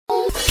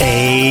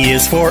A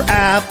is for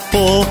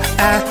apple,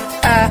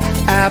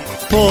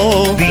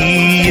 apple. B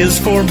is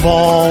for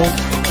ball,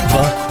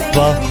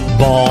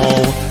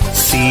 ball.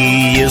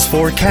 C is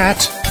for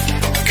cat,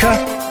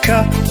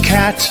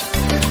 cat.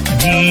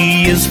 D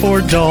is for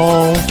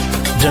doll,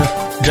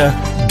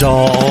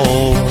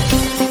 doll.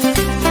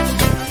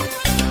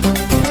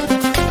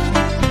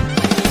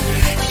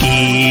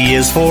 E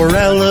is for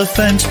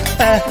elephant,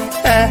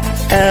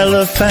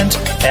 elephant.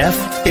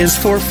 F is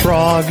for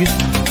frog,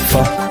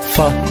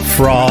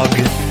 frog.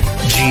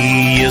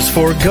 G is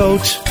for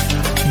goat,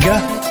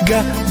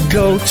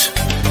 goat.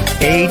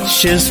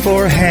 H is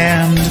for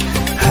hand,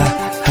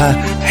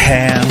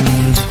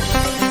 hand.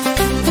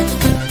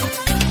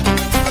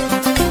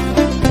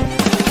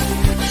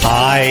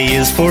 I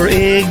is for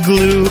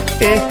igloo,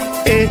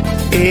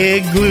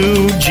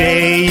 igloo.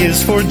 J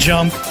is for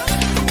jump,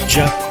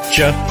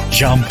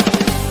 jump.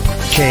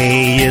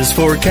 K is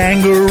for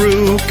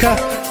kangaroo,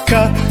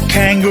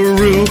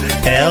 kangaroo.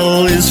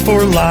 L is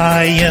for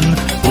lion,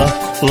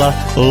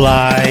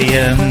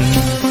 lion.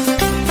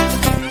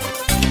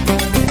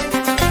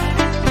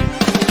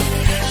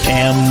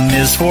 M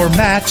is for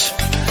mat,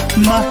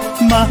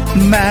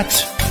 mat.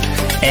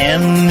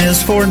 N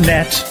is for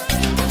net,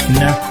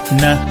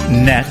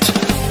 net.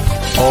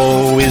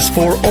 O is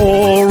for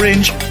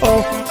orange,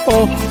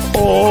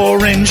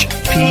 orange.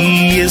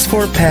 P is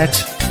for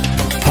pet,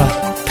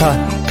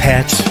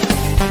 pet.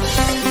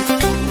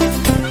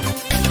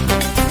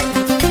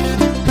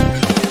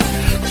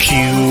 Q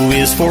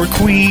is for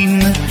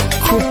queen,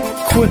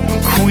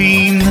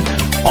 queen.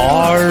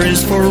 R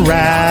is for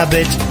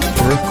rabbit,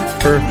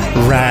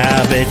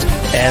 rabbit.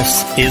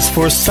 S is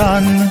for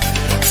sun,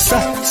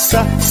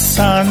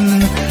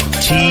 sun.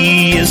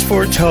 T is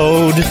for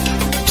toad,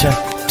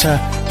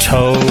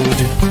 toad.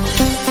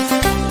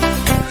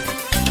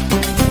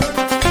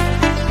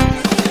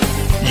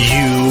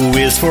 U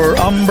is for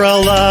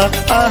umbrella,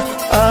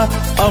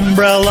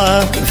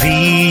 umbrella.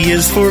 V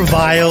is for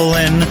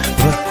violin,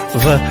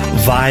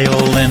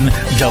 violin.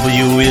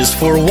 W is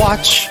for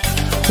watch,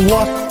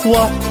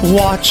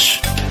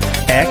 watch.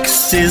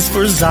 X is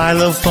for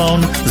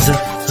xylophone,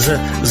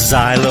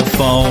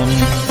 xylophone.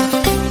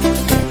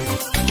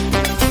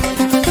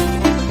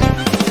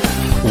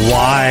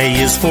 Y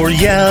is for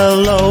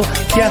yellow,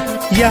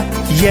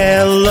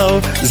 yellow.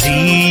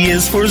 Z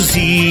is for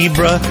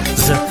zebra,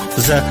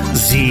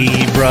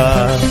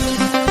 zebra.